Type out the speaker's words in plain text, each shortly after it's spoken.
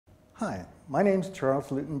Hi, my name's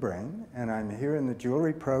Charles Lewton-Brain, and I'm here in the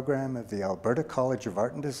jewelry program at the Alberta College of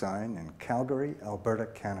Art and Design in Calgary, Alberta,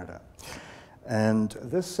 Canada. And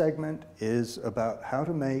this segment is about how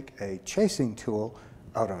to make a chasing tool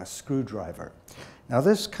out of a screwdriver. Now,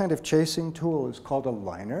 this kind of chasing tool is called a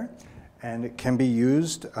liner, and it can be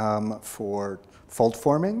used for fold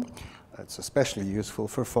forming. It's especially useful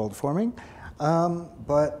for fold forming.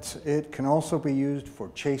 But it can also be used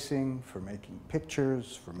for chasing, for making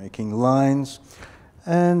pictures, for making lines.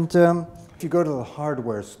 And if you go to the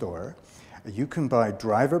hardware store, you can buy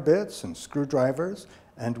driver bits and screwdrivers,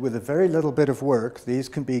 and with a very little bit of work, these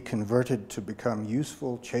can be converted to become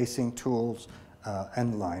useful chasing tools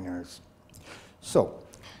and liners. So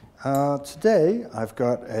today I've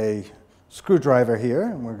got a screwdriver here,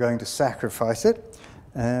 and we're going to sacrifice it.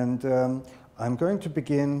 And I'm going to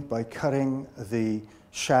begin by cutting the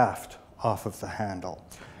shaft off of the handle.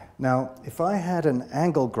 Now, if I had an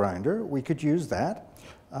angle grinder, we could use that,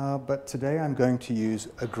 but today I'm going to use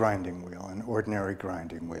a grinding wheel, an ordinary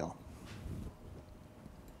grinding wheel.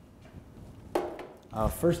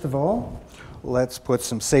 First of all, let's put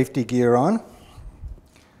some safety gear on.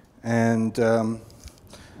 And so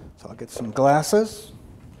I'll get some glasses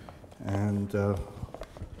and a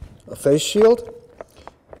face shield.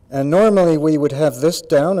 And normally we would have this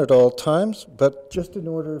down at all times, but just in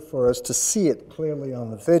order for us to see it clearly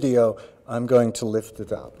on the video, I'm going to lift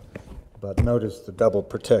it up. But notice the double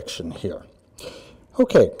protection here.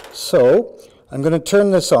 Okay, so I'm going to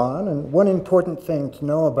turn this on, and one important thing to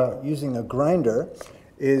know about using a grinder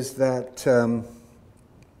is that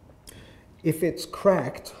if it's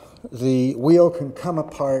cracked, the wheel can come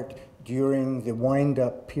apart during the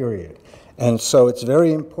wind-up period. And so it's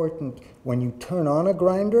very important when you turn on a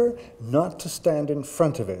grinder not to stand in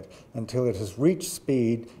front of it until it has reached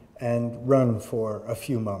speed and run for a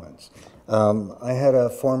few moments. I had a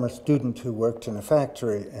former student who worked in a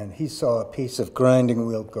factory, and he saw a piece of grinding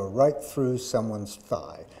wheel go right through someone's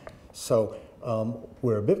thigh. So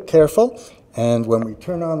we're a bit careful, and when we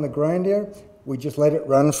turn on the grinder, we just let it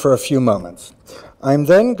run for a few moments. I'm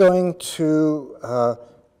then going to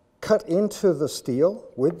cut into the steel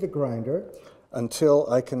with the grinder until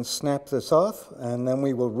I can snap this off, and then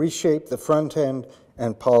we will reshape the front end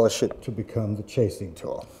and polish it to become the chasing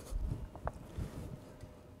tool.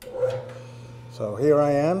 So here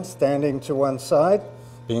I am, standing to one side,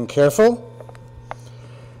 being careful,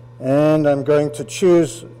 and I'm going to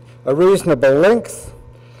choose a reasonable length,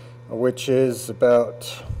 which is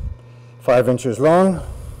about 5 inches long.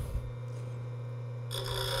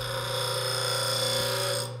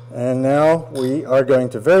 And now we are going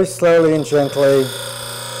to very slowly and gently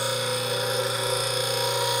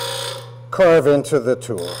carve into the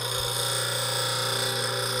tool.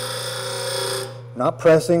 Not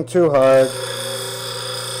pressing too hard.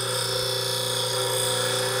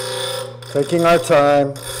 Taking our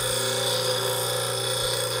time.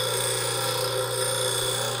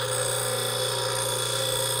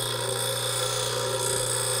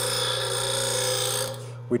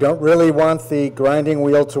 We don't really want the grinding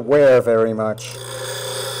wheel to wear very much.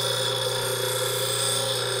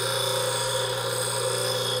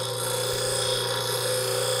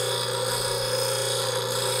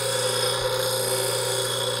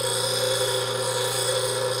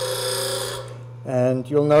 And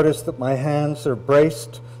you'll notice that my hands are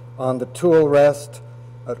braced on the tool rest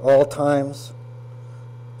at all times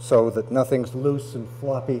so that nothing's loose and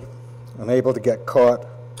floppy, unable to get caught.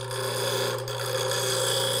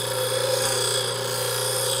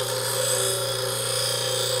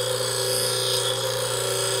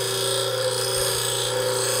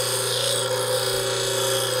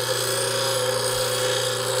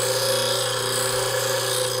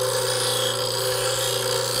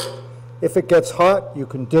 If it gets hot, you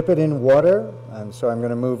can dip it in water, and so I'm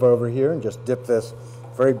going to move over here and just dip this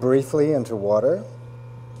very briefly into water.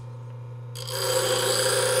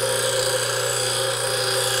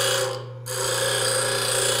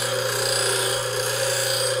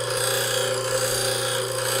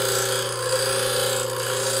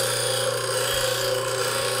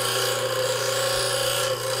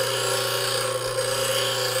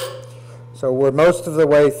 So we're most of the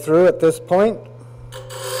way through at this point.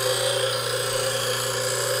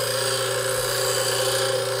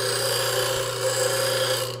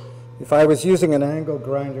 If I was using an angle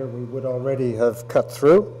grinder, we would already have cut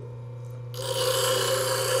through.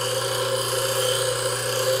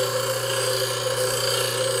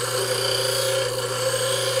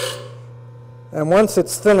 And once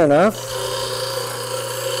it's thin enough,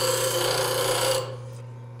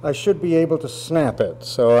 I should be able to snap it.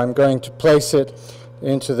 So I'm going to place it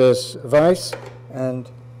into this vise and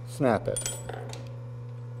snap it.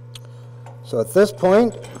 So at this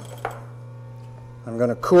point, I'm going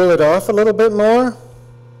to cool it off a little bit more.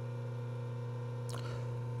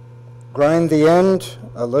 Grind the end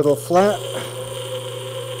a little flat.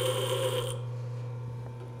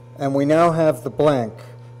 And we now have the blank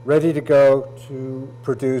ready to go to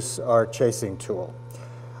produce our chasing tool.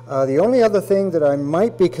 The only other thing that I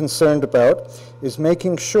might be concerned about is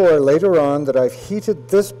making sure later on that I've heated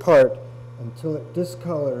this part until it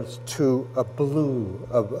discolors to a blue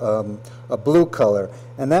color.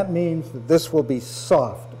 And that means that this will be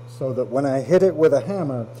soft, so that when I hit it with a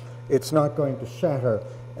hammer, it's not going to shatter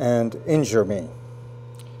and injure me.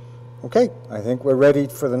 Okay, I think we're ready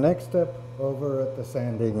for the next step over at the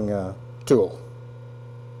sanding tool.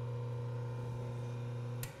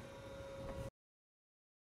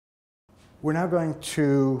 We're now going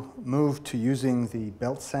to move to using the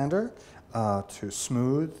belt sander to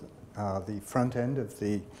smooth the front end of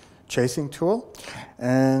the chasing tool.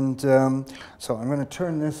 And so I'm going to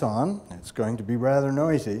turn this on. It's going to be rather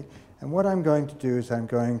noisy. And what I'm going to do is I'm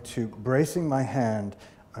going to, bracing my hand,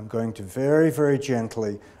 I'm going to very, very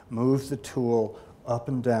gently move the tool up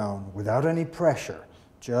and down without any pressure,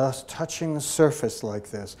 just touching the surface like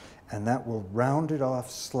this, and that will round it off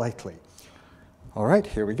slightly. All right,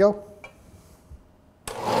 here we go.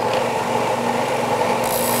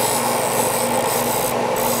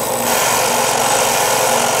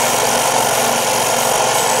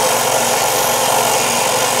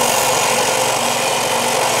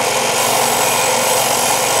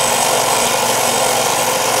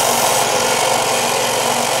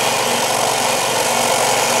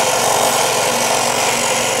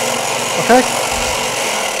 Okay.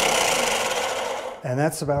 And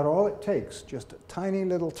that's about all it takes, just a tiny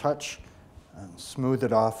little touch, and smooth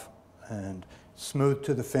it off, and smooth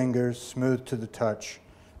to the fingers, smooth to the touch,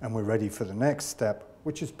 and we're ready for the next step,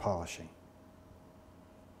 which is polishing.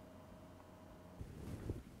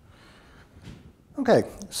 Okay,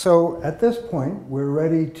 so at this point, we're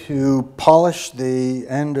ready to polish the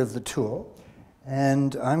end of the tool.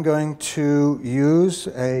 And I'm going to use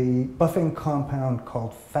a buffing compound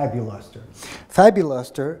called Fabuluster.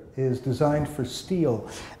 Fabuluster is designed for steel,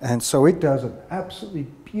 and so it does an absolutely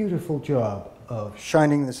beautiful job of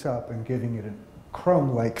shining this up and giving it a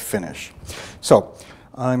chrome-like finish. So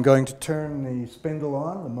I'm going to turn the spindle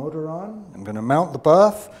on, the motor on. I'm going to mount the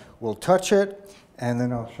buff, we'll touch it, and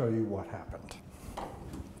then I'll show you what happened.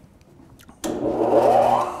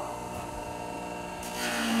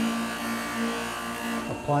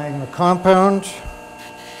 Applying the compound.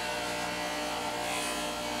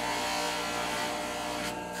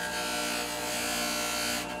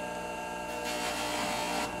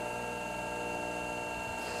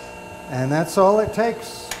 And that's all it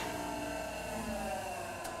takes.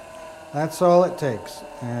 That's all it takes.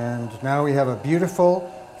 And now we have a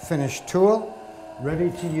beautiful finished tool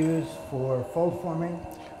ready to use for fold forming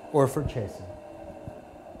or for chasing.